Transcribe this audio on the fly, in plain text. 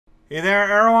Hey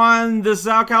there everyone, this is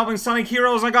Al Calvin Sonic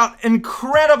Heroes. I got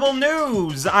incredible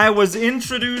news! I was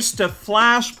introduced to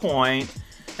Flashpoint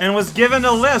and was given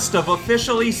a list of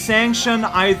officially sanctioned,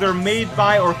 either made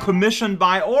by or commissioned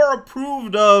by or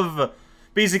approved of,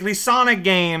 basically Sonic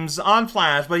games on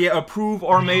Flash, but yeah, approved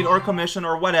or made or commissioned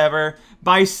or whatever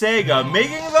by Sega,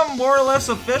 making them more or less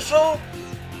official.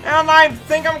 And I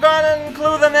think I'm gonna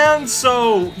include them in,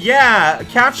 so yeah,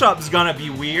 catch-up's gonna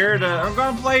be weird. I'm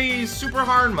gonna play super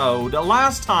hard mode.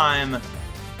 Last time,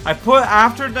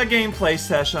 after the gameplay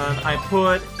session, I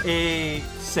put a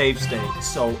save state.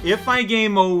 So if I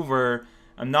game over,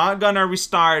 I'm not gonna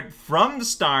restart from the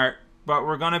start, but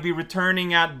we're gonna be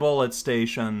returning at Bullet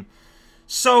Station.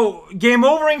 So game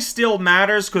overing still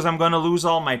matters, because I'm gonna lose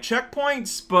all my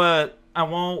checkpoints, but I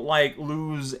won't, like,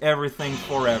 lose everything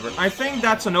forever. I think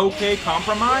that's an okay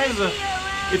compromise.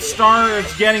 It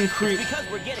starts getting creepy.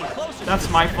 That's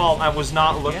my fault. I was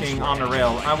not looking on the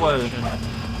rail. I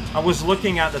was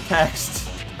looking at the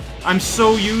text. I'm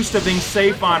so used to being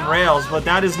safe on rails, but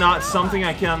that is not something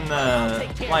I can,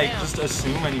 like, just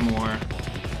assume anymore.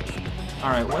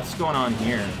 Alright, what's going on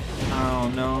here?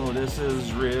 Oh no, this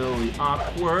is really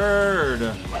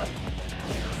awkward.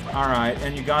 Alright,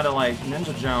 and you gotta, like,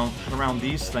 ninja jump around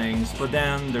these things, but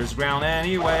then there's ground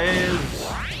anyways.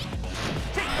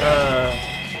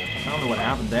 I don't know what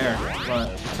happened there,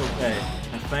 but it's okay.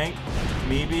 I think,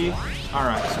 maybe.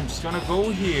 Alright, so I'm just gonna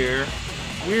go here.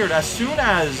 Weird, as soon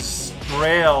as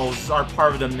rails are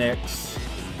part of the mix,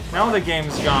 now the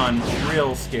game's gone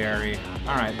real scary.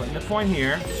 Alright, but the point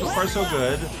here, so far so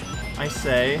good, I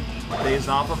say, days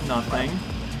off of nothing.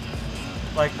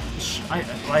 Like,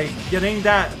 getting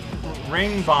that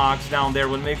ring box down there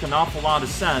would make an awful lot of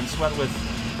sense, what with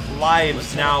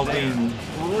lives now being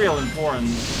real important.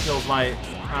 It feels like,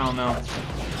 I don't know,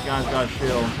 this guy's got a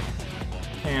shield.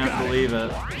 Can't believe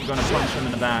it. I'm gonna punch him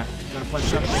in the back. I'm gonna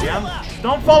punch him again.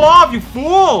 Don't fall off, you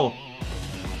fool!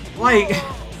 Like,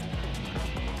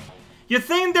 you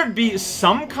think there'd be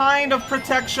some kind of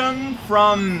protection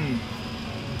from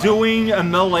doing a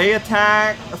melee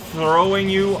attack, throwing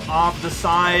you off the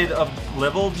side of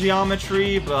level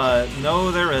geometry, but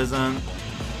no, there isn't.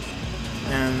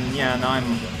 And yeah, now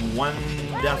I'm one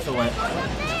death away.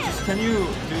 Just, can you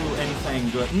do anything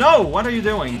good? No! What are you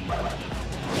doing?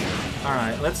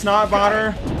 Alright, let's not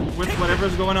bother with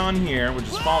whatever's going on here. We're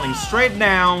just falling straight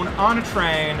down on a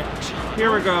train.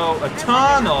 Here we go, a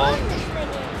tunnel.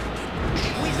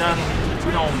 Then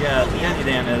we don't get any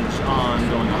damage on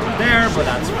going over there, but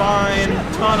that's fine.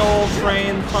 Tunnel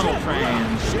train.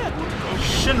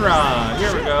 Shinra,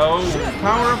 here we go.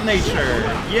 Power of nature.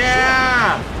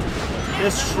 Yeah!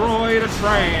 Destroy the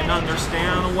train.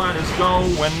 Understand what is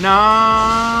going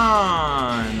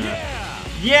on.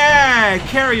 Yeah!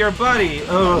 Carry your buddy.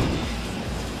 Ugh.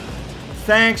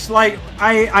 Thanks, like,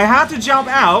 I had to jump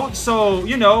out, so,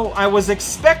 you know, I was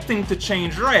expecting to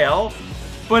change rail.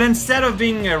 But instead of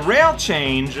being a rail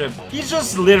change, he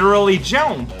just literally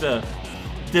jumped,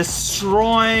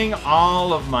 destroying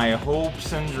all of my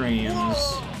hopes and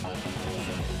dreams.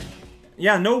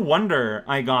 Yeah, no wonder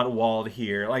I got walled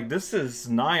here. Like, this is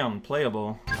nigh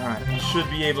unplayable. Alright, I should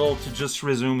be able to just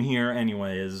resume here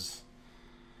anyways.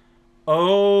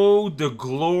 Oh, the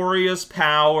glorious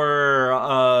power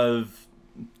of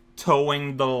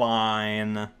towing the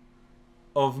line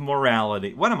of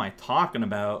morality. What am I talking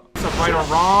about? Is it right or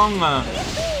wrong? I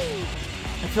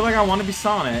feel like I want to be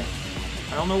Sonic.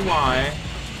 I don't know why.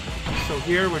 So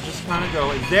here we're just kind of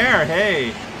going. There,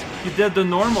 hey! You did the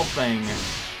normal thing.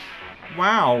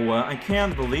 Wow, I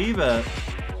can't believe it.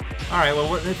 Alright,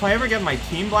 well, if I ever get my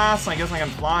Team Blast, I guess I can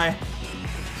fly.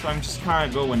 So I'm just kind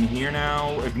of going here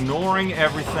now, ignoring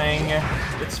everything.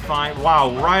 It's fine.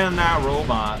 Wow, right on that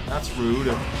robot. That's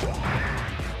rude.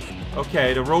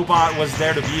 Okay, the robot was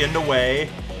there to be in the way.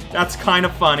 That's kind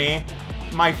of funny.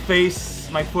 My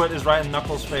foot is right in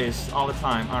Knuckles' face all the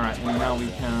time. Alright, and now we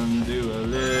can do a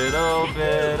little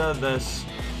bit of this.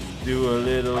 Do a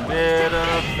little bit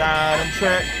of that and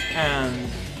trick. And,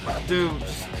 dude,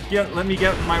 just let me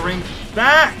get my ring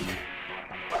back!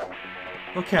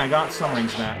 Okay, I got some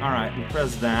rings back. Alright, we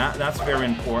press that. That's very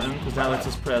important, because that lets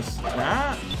us press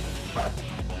that.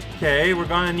 Okay, we're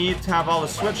gonna need to have all the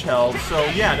switch held, so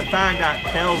yeah, the fact that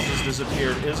Tails has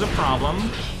disappeared is a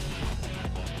problem.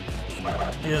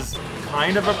 Is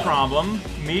kind of a problem.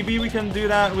 Maybe we can do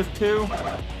that with two.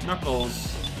 Knuckles.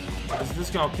 Is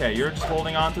this going? Okay, you're just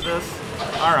holding on to this?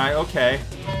 Alright, okay.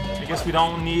 I guess we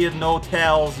don't need no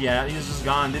Tails yet. He's just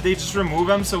gone. Did they just remove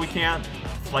him so we can't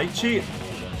flight cheat?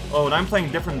 Oh, and I'm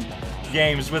playing different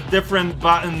games with different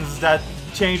buttons that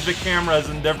change the cameras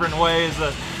in different ways.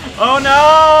 Oh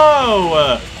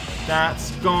no!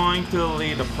 That's going to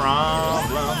lead to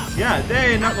problems. Yeah,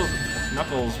 hey,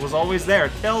 Knuckles was always there.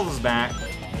 Tails is back.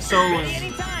 So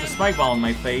is the spike ball in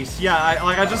my face. Yeah,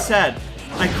 like I just said,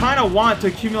 I kind of want to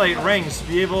accumulate rings to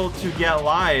be able to get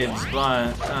lives,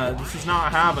 but this is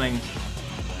not happening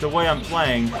the way I'm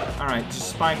playing. Alright, just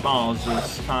spike balls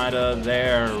just kind of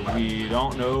there. We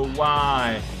don't know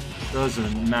why.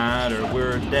 Doesn't matter,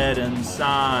 we're dead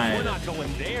inside. We're not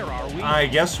going there, are we? I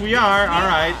guess we are,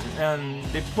 alright. And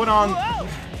they put on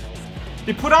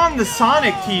the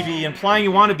Sonic TV implying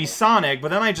you want to be Sonic, but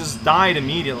then I just died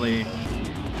immediately.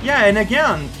 Yeah, and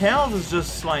again, Tails is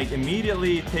just like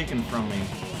immediately taken from me.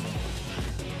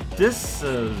 This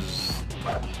is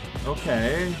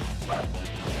okay.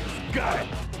 Got it.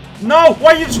 No!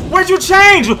 Why'd you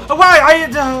change? Why?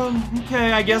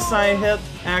 Okay, I guess I hit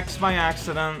X by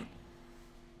accident.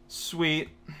 Sweet.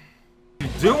 What are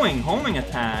you doing? Homing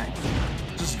attack.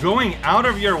 Just going out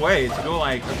of your way to go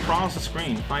like across the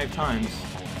screen 5 times. Is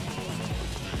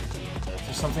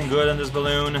there something good in this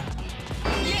balloon?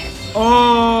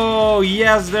 Oh,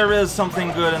 yes, there is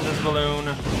something good in this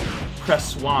balloon.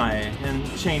 Press Y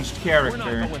and change character.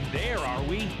 We're not going there, are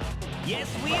we? Yes,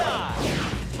 we are.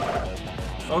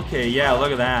 Okay, yeah,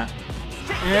 look at that.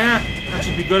 Yeah, that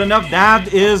should be good enough.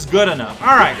 That is good enough.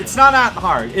 Alright, it's not that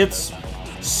hard. It's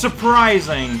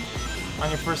surprising on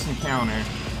your first encounter.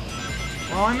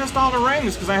 Well, I missed all the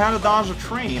rings because I had to dodge a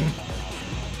train.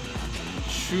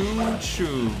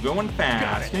 Choo-choo, going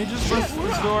fast. Can you just bust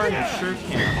this door? You sure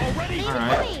can.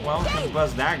 Alright, well, we can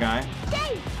bust that guy.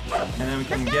 And then we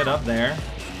can get up there.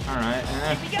 Alright.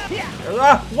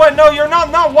 What? No, you're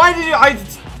not. No, why did you? I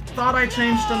thought I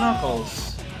changed to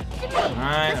Knuckles.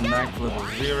 Alright, I'm back to level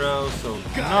 0, so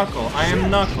Knuckle. I am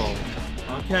Knuckle.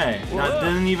 Okay, that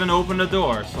didn't even open the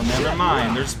door, so never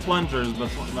mind. There's plungers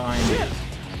behind me.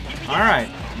 Alright,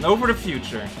 no for the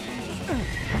future.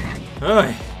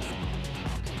 Ugh.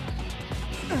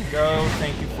 Go,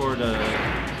 thank you for the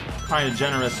kind of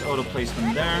generous auto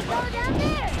placement there.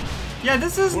 Yeah,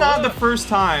 this is not the first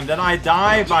time that I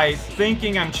die by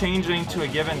thinking I'm changing to a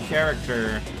given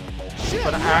character.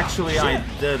 But actually I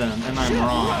didn't, and I'm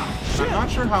wrong. I'm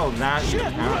not sure how that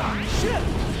even happened.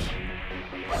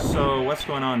 So, what's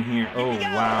going on here? Oh,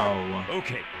 wow.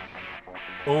 Okay.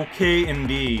 Okay,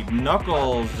 indeed.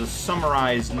 Knuckles just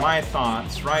summarized my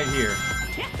thoughts right here.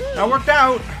 That worked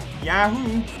out!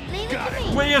 Yahoo!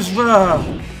 What is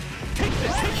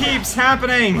keeps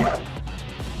happening?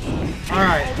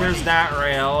 Alright, there's that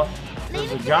rail.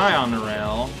 There's a guy on the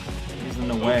rail. He's in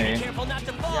the way.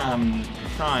 Yeah, I'm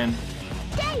trying.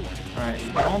 Alright,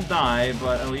 you won't die,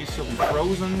 but at least you'll be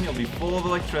frozen, you'll be full of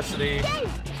electricity.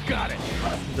 Got it.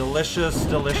 Delicious,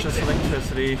 delicious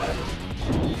electricity.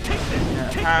 Yeah,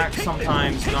 attack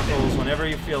sometimes, Knuckles, whenever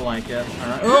you feel like it.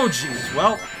 Alright. Oh, jeez,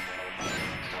 well.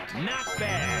 Not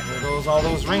bad. There goes all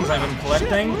those rings I've been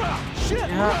collecting.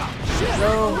 Yeah,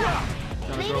 go.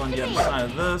 Gonna go on the other side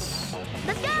of this.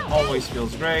 Always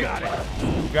feels great.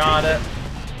 Got it.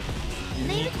 You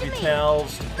need to be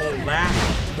Tails to pull that,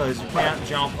 because you can't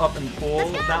jump up and pull.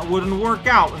 That wouldn't work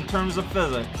out in terms of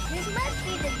physics.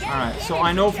 Alright, so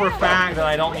I know for a fact that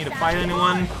I don't need to fight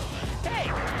anyone.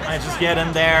 I just get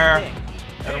in there,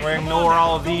 and we ignore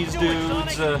all of these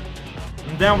dudes, and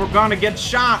then we're gonna get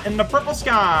shot in the purple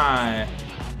sky!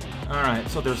 Alright,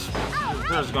 so there's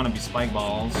gonna be spike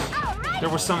balls. There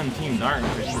were some in Team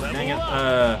Darkness, dang it.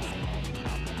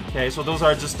 Okay, so those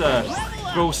are just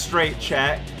go straight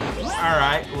check.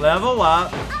 Alright, level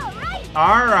up.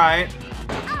 Alright.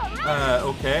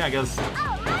 Okay, I guess.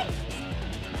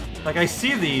 Like, I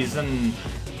see these and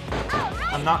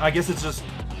I'm not, I guess it's just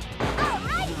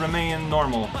remain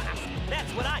normal.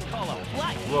 That's what I call a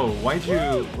flight. Whoa, why'd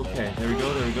you, okay, there we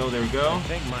go, there we go, there we go. I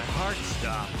think my heart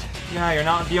stopped. Yeah, you're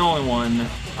not the only one.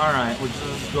 Alright, we're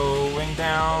just going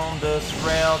down this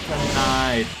rail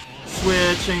tonight.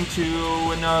 Switching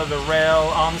to another rail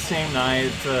on the same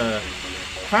night.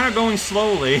 Kind of going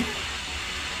slowly.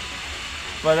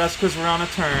 But that's because we're on a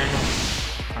turn.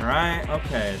 Alright,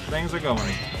 okay, things are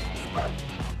going.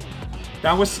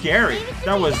 That was scary.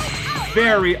 That was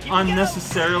very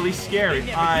unnecessarily scary.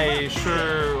 I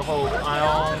sure hope I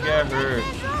don't get hurt.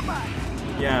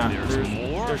 Yeah,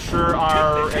 there sure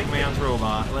are Eggman's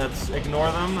robot. Let's ignore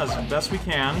them as best we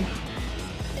can.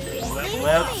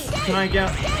 Can I get...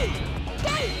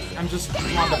 I'm just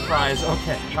on the prize.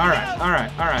 Okay,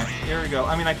 alright. Here we go.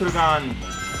 I mean, I could have gone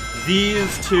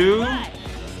these two.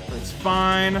 But it's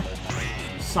fine.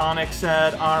 Sonic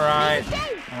said, alright,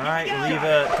 leave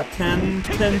it to 10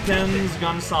 pins,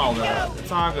 gonna solve it.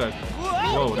 It's all good.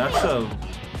 Whoa, that's a...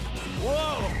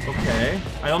 Okay.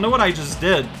 I don't know what I just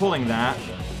did, pulling that.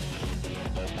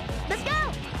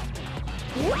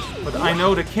 But I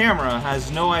know the camera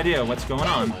has no idea what's going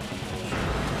on.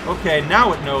 Okay,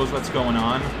 now it knows what's going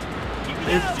on.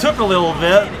 It took a little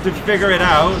bit to figure it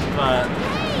out, but...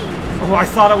 Oh, I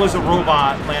thought it was a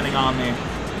robot landing on me.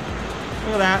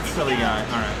 Look at that silly guy.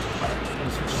 Alright. I'm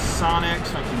gonna switch to Sonic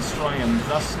so I can destroy him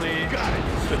thusly.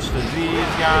 Switch to these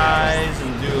guys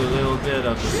and do a little bit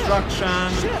of destruction.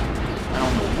 I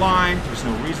don't know why, there's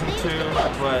no reason to,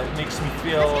 but it makes me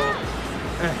feel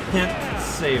a hint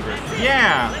savory.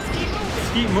 Yeah! Let's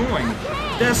keep moving.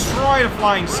 Destroy the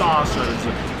flying saucers.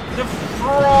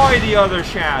 Destroy the other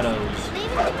shadows.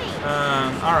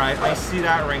 Alright, I see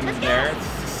that ring there.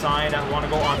 It's a sign I want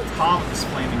to go on top of this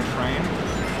flaming train.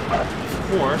 Of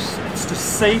course, it's the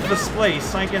safest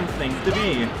place I can think to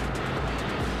be.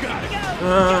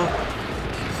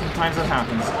 Sometimes it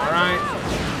happens. Alright.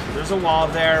 There's a wall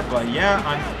there, but yeah,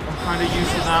 I'm kind of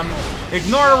used to them.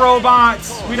 Ignore the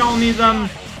robots! We don't need them.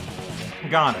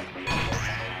 Got it.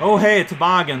 Oh hey,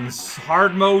 toboggans.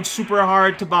 Hard mode, super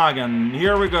hard toboggan.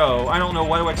 Here we go. I don't know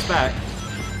what to expect.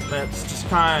 Let's just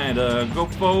kind of go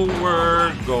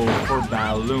forward, go for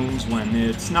balloons when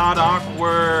it's not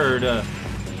awkward.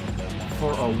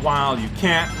 For a while you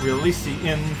can't really see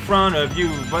in front of you,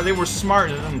 but they were smart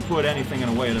and didn't put anything in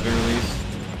the way at the very least.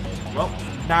 Well,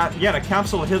 yeah, the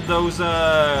capsule hid those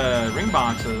ring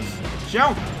boxes.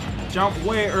 Jump! Jump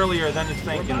way earlier than you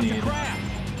think you need.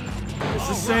 Is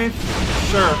this safe?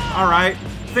 Sure, alright.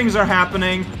 Things are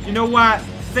happening. You know what?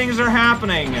 Things are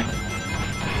happening.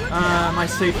 Am I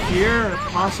safe here?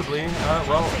 Possibly.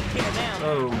 Well.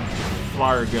 Oh,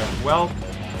 Flarg. Well.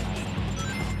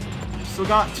 Still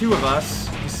got two of us.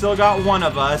 We still got one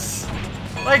of us.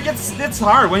 Like, it's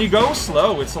hard. When you go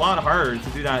slow, it's a lot harder to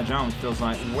do that jump, it feels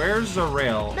like. Where's the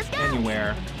rail?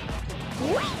 Anywhere.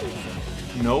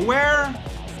 Nowhere?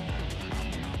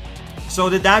 So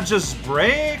did that just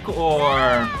break,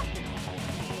 or...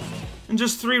 And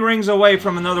just 3 rings away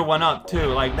from another one up, too.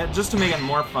 Like, that, just to make it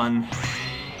more fun. It's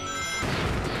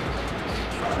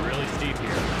really steep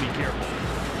here. Be careful.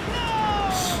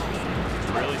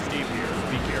 It's really steep here.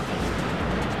 Be careful.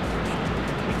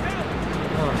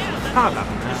 How about that?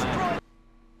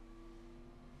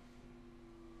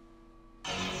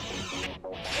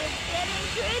 It's getting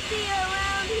trippy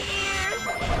around here.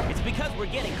 It's because we're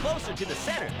getting closer to the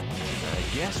center. I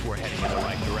guess we're heading in the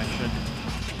right direction.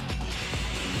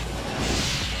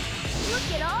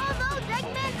 Look at all those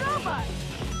Eggman robots.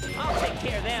 I'll take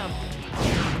care of them.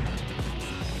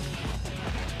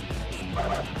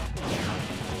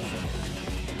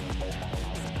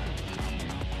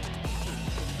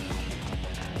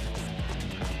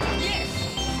 Yes!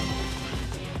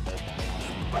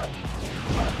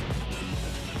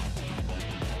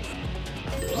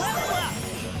 Level up!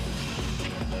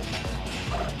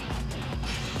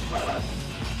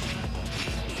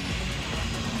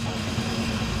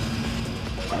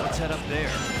 What's that up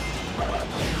there?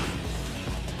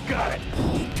 Got it!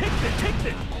 Take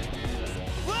it!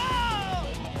 Whoa!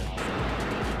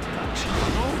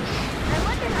 I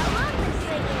wonder how long this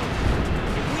thing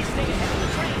is. If we stay ahead of the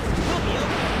trains, we'll be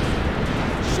okay.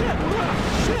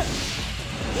 Shit!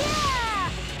 Yeah!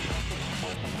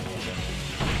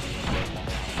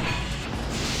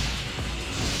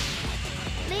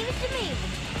 Leave it to me.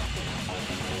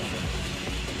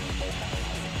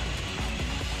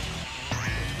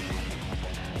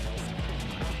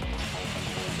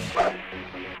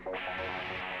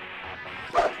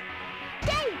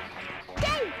 Dave!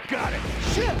 Got it!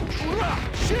 Shit!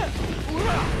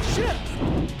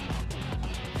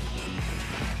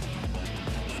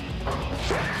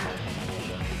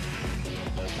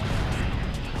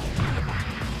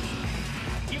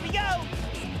 Here we go!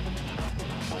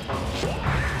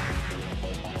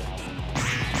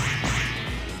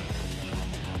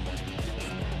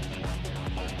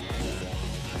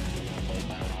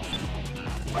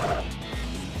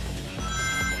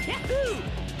 Yahoo!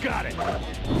 Got it!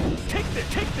 Take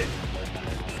this!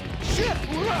 Shit!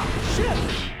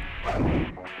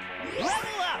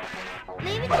 Level up!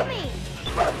 Leave it to me.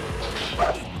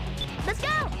 Let's go!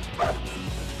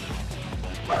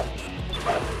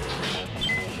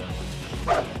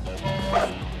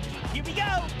 Here we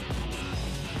go!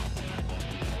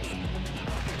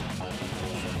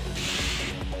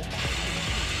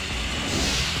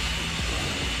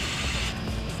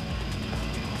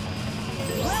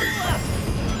 Level up!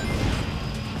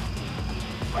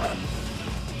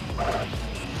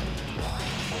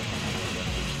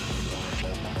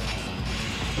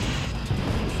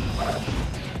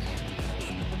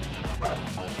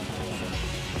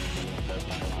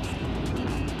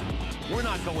 We're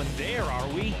not going there, are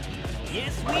we?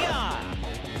 Yes, we are!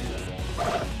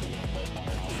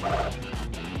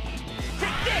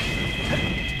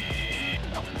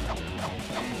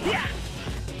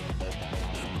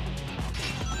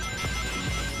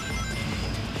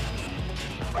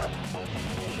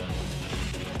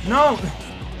 No!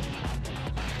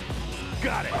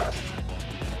 Got it.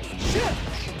 Shit.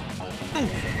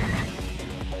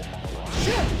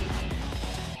 Shit.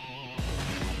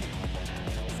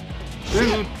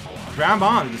 Dude, grab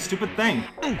on, the stupid thing.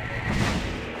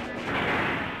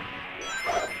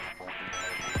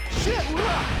 Shit,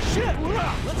 shit,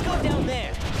 let's go down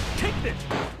there. Take this.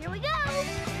 Here we go.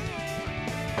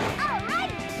 All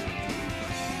right.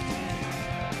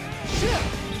 Shit.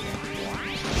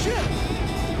 Shit.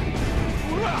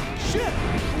 Shit.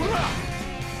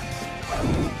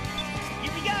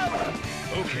 Here we go.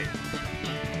 Okay.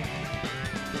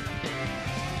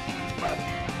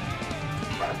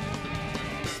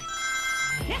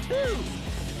 Yahoo!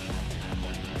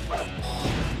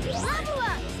 Level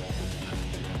up.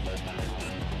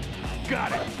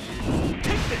 Got it.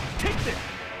 Take this. Take this.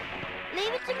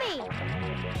 Leave it to me.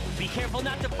 Be careful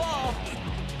not to fall.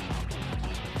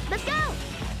 Let's go.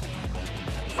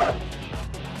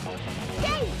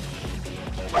 Yay.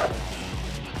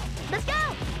 Let's go.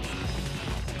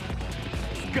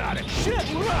 Got it. Shit.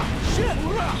 Shit. Shit.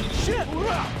 Shit.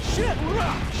 Shit.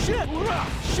 Shit.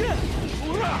 Shit.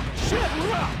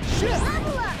 Shit.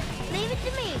 Level up. Leave it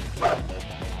to me.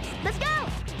 Let's go.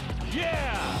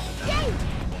 Yeah. Yay.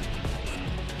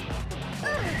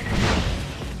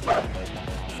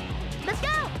 Let's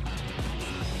go.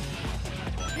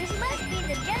 This must be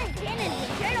the giant cannon's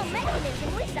internal mechanism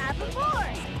we saw before.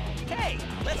 Hey,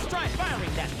 let's try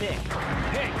firing that thing.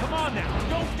 Hey, come on now.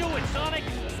 Don't do it, Sonic.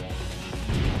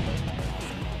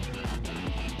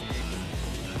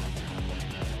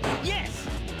 Yes.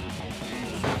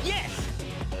 Yes.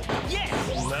 Yes.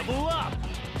 Level up.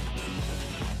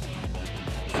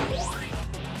 Yes.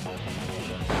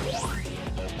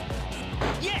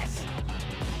 Yes.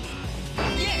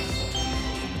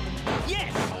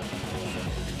 Yes.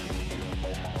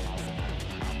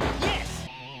 Yes.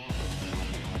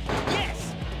 Yes.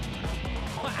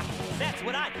 Wow, that's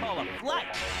what I call a flight.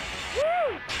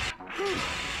 Woo.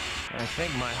 I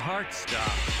think my heart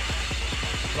stopped.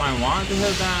 Do I want to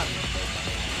hit that?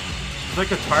 It's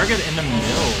like a target in the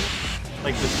middle.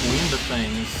 Like between the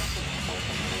things.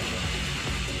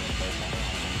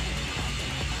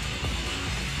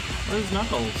 Where's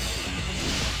Knuckles?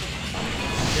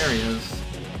 There he is.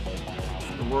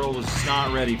 The world was just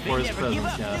not ready for his They never give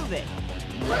presence up, do yet. they?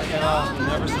 Yeah,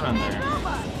 never surrender.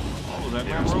 Robot. Oh, that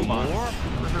man There's robot. more?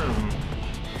 Never heard of him.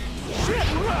 Shit!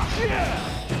 Yeah!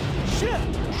 Shit!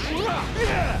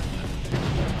 Yeah!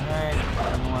 Alright, you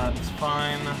know what, it's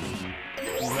fine.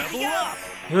 Level up!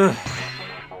 Ugh.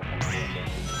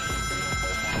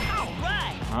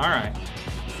 Alright! Alright.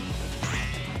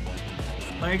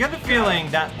 Like, I get the feeling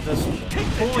that this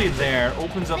pulley there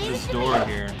opens up this door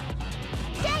here.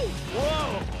 Yay.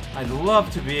 Whoa! I'd love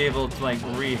to be able to, like,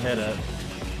 re-hit it.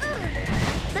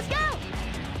 Let's go.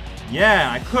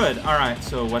 Yeah, I could. Alright,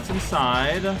 so what's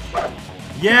inside?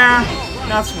 Yeah,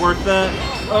 that's worth it.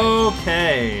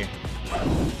 Okay.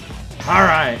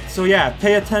 Alright, so yeah,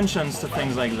 pay attention to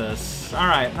things like this.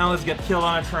 Alright, now let's get killed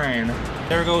on a train.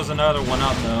 There goes another one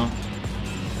up, though.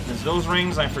 There's those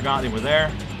rings, I forgot they were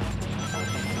there.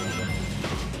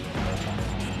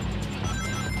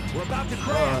 We're about to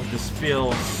crash! This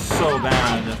feels so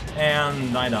bad.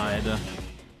 And I died.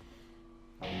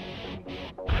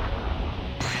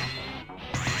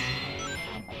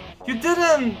 You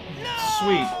didn't!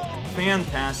 Sweet.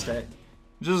 Fantastic.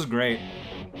 Just great.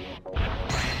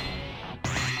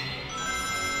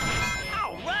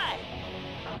 Alright!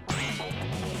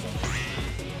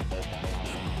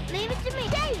 Leave it to me.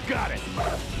 Yay. Got it!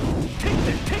 Take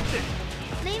this! Take this!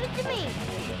 Leave it to me.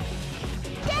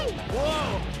 Yay.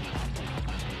 Whoa!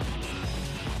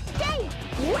 Yay.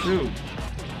 Dude.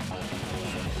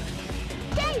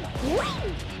 Yay.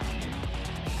 Wing.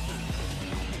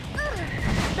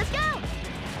 Let's go.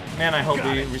 Man, I hope Got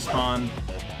they it. respawn.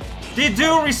 They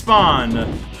do respawn!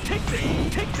 Take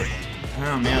this! Take this!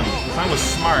 Oh man, if I was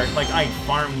smart, like, I'd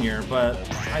farm here, but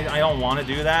I don't want to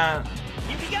do that.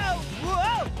 Here we go!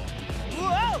 Whoa!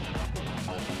 Whoa!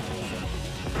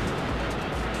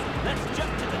 Let's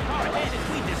jump to the car ahead as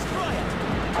we destroy it!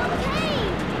 Okay.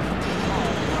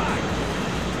 Alright!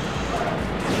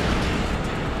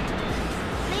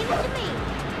 Leave it to me.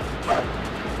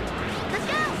 Let's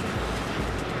go.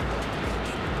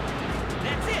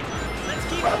 That's it! Let's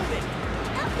keep moving!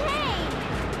 Okay.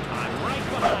 I'm right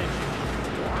behind you!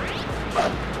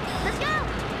 Let's go.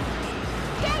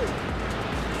 Yay.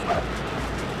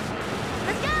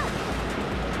 Let's go.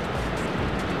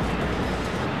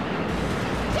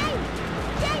 Yay.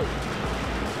 Yay.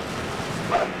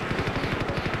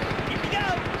 Here we go!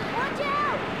 Watch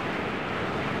out.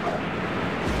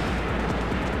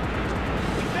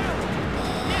 We found it!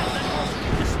 Now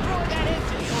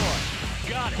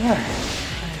Got it.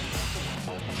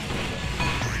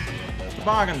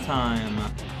 Toboggan time.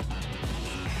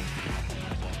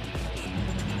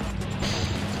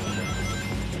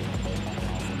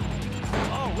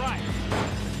 All right.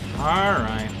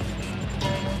 Alright.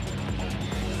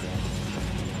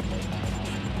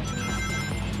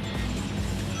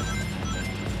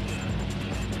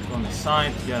 Go on the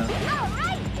side to get...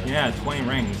 Alright. Yeah, 20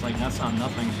 rings. Like, that's not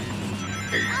nothing.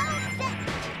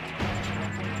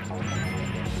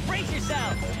 Brace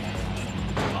yourself.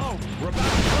 Oh, we're about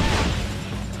to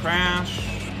crash. Crash.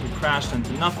 We crashed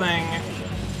into nothing.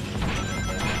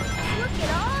 Look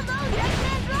at all those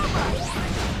X-Men robots.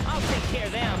 I'll take care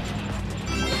of them.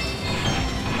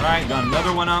 Alright, got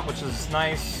another one up, which is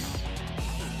nice.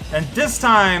 And this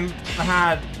time, I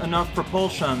had enough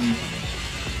propulsion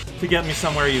to get me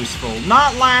somewhere useful.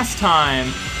 Not last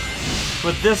time,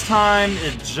 but this time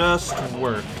it just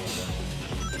worked.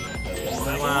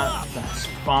 That's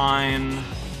fine.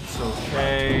 It's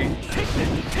okay.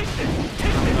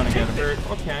 I'm gonna get hurt.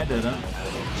 Okay, I didn't.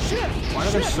 Why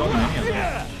are there so many of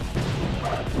them?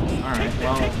 Alright,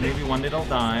 well, maybe one day they'll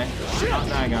die. Not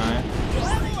that guy.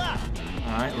 Level up.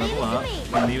 Alright, level up.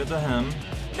 I'll leave it to him.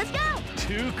 Let's go.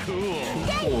 Too cool.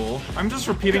 Cool. I'm just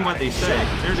repeating what they say.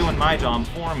 They're doing my job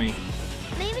for me.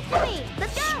 Leave it to me.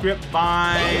 Let's go. Script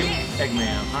by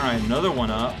Eggman. Alright, another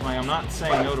one up. Like, I'm not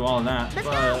saying no to all of that,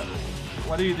 but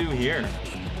what do you do here?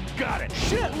 Got it.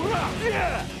 Shit, we're up.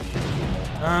 Yeah.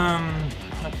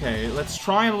 Okay, let's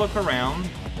try and look around.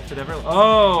 If it ever...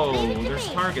 Oh, there's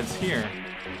targets here.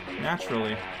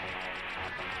 Naturally.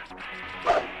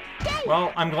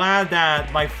 Well, I'm glad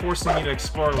that by forcing me to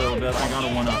explore a little bit, I got a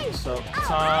 1-up, so it's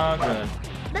all good.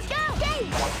 Let's go. Dave.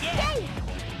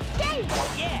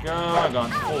 Yeah. Go, I got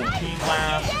full Team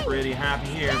Blast, pretty happy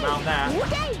here about that.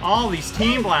 All these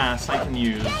Team Blasts I can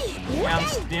use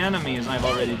against the enemies I've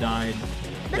already died,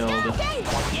 killed.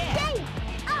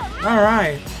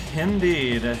 Alright,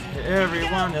 indeed,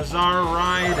 everyone is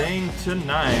riding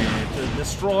tonight.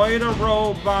 Destroy the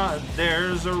robot,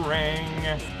 there's a ring.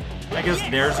 I guess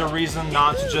there's a reason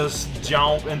not to just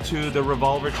jump into the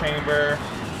revolver chamber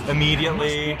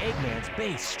immediately Eggman's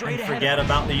base straight and ahead. forget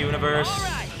about the universe. All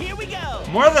right, here we go.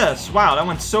 More of this! Wow, that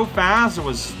went so fast, there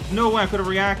was no way I could have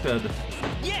reacted.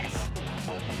 Yes.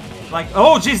 Like,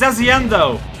 oh jeez, that's the end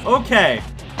though! Okay.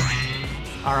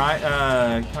 Alright,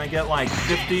 can I get like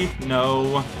 50?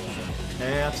 No.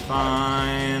 Okay, that's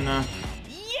fine.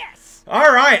 Yes.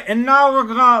 Alright, and now we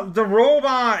got the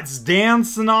robots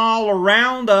dancing all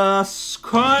around us,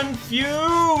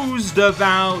 confused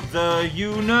about the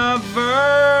universe.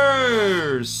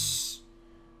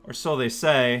 Or so they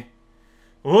say.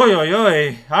 Oi, oi,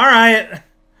 oi. Alright.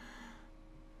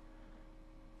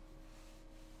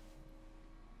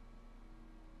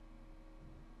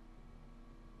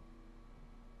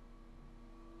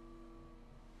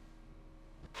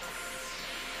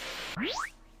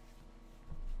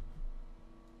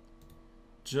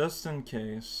 Just in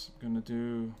case, I'm gonna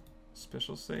do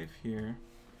special save here.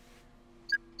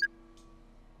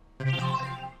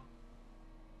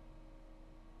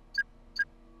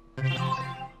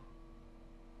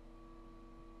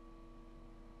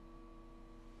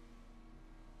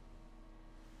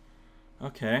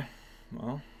 Okay,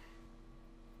 well.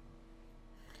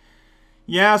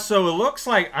 Yeah, so it looks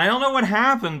like, I don't know what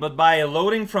happened, but by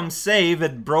loading from save,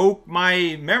 it broke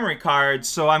my memory card,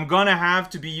 so I'm gonna have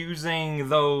to be using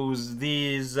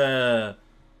these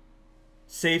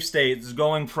save states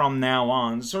going from now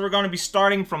on. So we're gonna be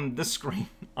starting from this screen,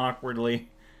 awkwardly.